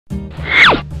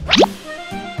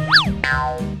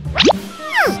Let's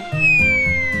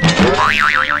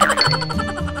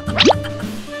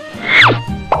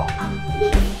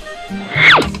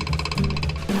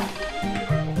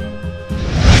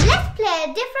play a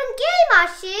different game,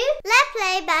 Ashu. Let's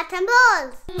play bat and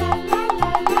balls.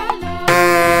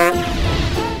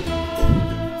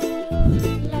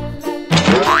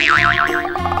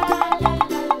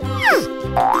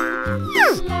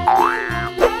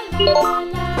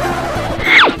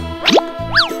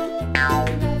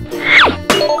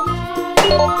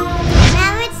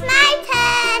 Now it's my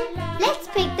turn. Let's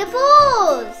pick the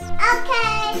balls.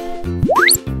 Okay.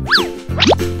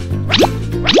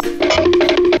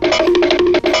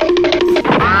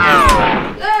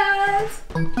 Girls!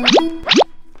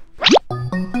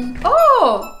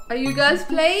 Oh, are you guys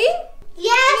playing?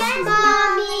 Yes,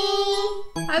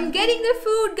 Mommy. I'm getting the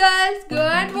food, girls. Go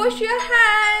and wash your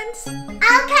hands.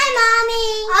 Okay, Mommy.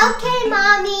 Okay,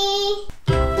 Mommy.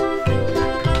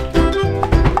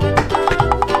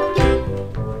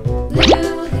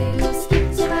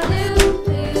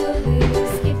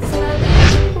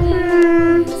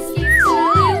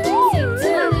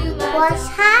 Wash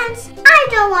hands? I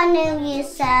don't want to use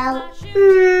soap.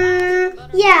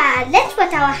 Yeah, let's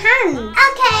wash our hands.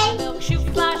 Okay. Shoot,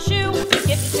 fly, shoot,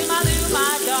 skip to my loo,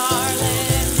 my darling.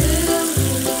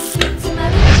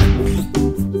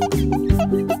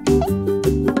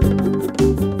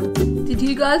 Did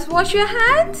you guys wash your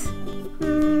hands?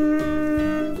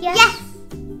 Yes.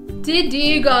 Did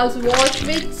you guys wash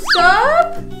with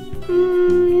soap?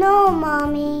 No,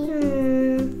 Mommy.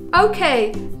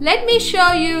 Okay, let me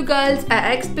show you girls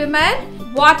an experiment.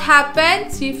 What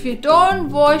happens if you don't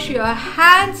wash your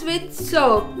hands with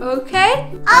soap, okay?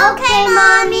 Okay,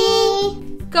 Mommy.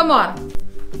 Come on.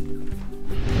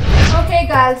 Okay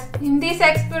guys, in this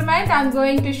experiment I'm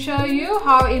going to show you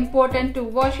how important to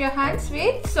wash your hands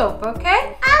with soap,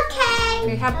 okay? Okay.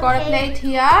 We have got a plate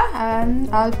here and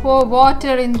I'll pour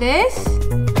water in this.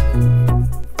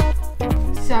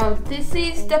 So this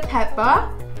is the pepper.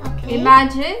 Okay.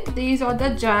 Imagine these are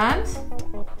the germs.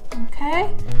 Okay,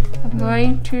 I'm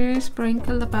going to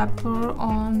sprinkle the pepper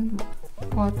on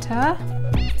water.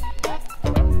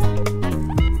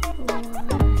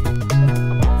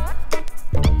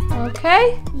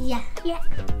 Okay. Yeah.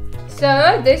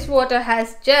 So this water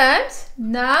has germs.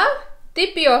 Now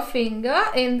dip your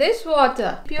finger in this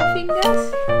water. Dip your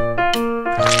fingers.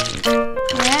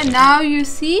 Yeah, now you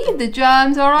see the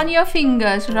germs are on your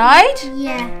fingers, right?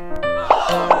 Yeah.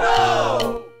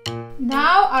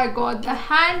 Now I got the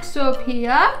hand soap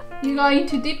here. You're going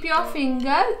to dip your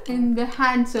finger in the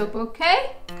hand soap,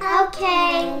 okay?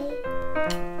 Okay.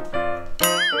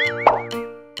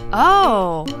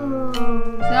 Oh.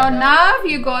 So now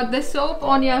you got the soap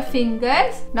on your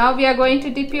fingers. Now we are going to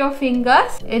dip your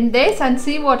fingers in this and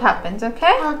see what happens,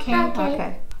 okay? Okay.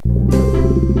 Okay.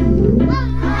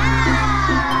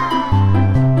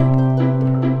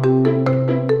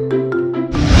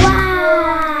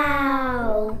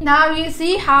 Wow. Now you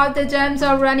see how the germs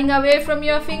are running away from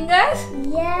your fingers?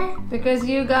 Yeah. Because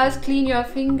you guys clean your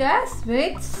fingers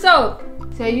with soap.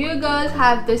 So you girls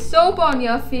have the soap on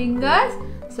your fingers.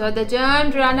 So the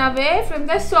germs run away from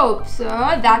the soap. So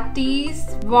that is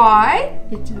why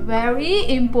it's very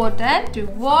important to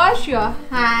wash your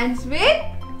hands with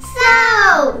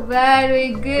So.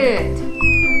 very good.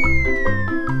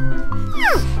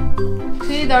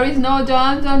 See, there is no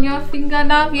germs on your finger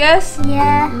now. Yes?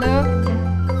 Yeah. Look.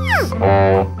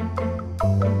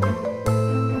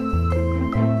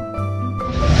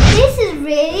 This is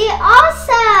really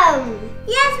awesome.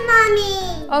 Yes,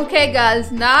 Mommy. Okay,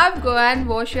 girls. Now go and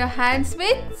wash your hands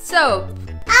with soap.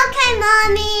 Okay,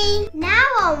 Mommy. Now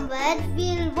onward,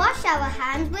 we'll wash our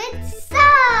hands with soap.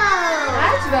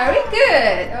 That's very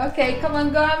good. Okay, come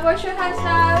on, go and wash your hands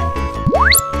now.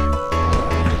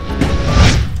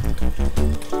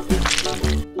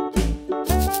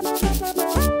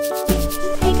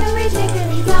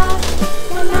 Hickory dock,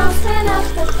 the mouse went up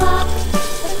the clock.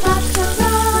 The clock struck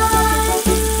right,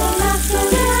 the mouse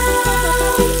went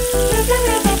out.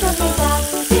 Hickory dock,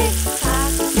 tick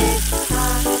tock, tick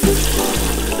tock.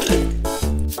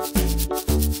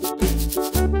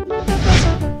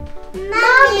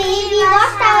 Mommy, we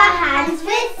washed our hands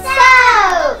with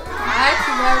soap. That's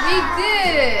very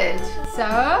good. So,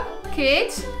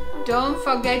 kids, don't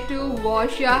forget to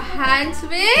wash your hands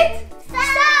with Soap.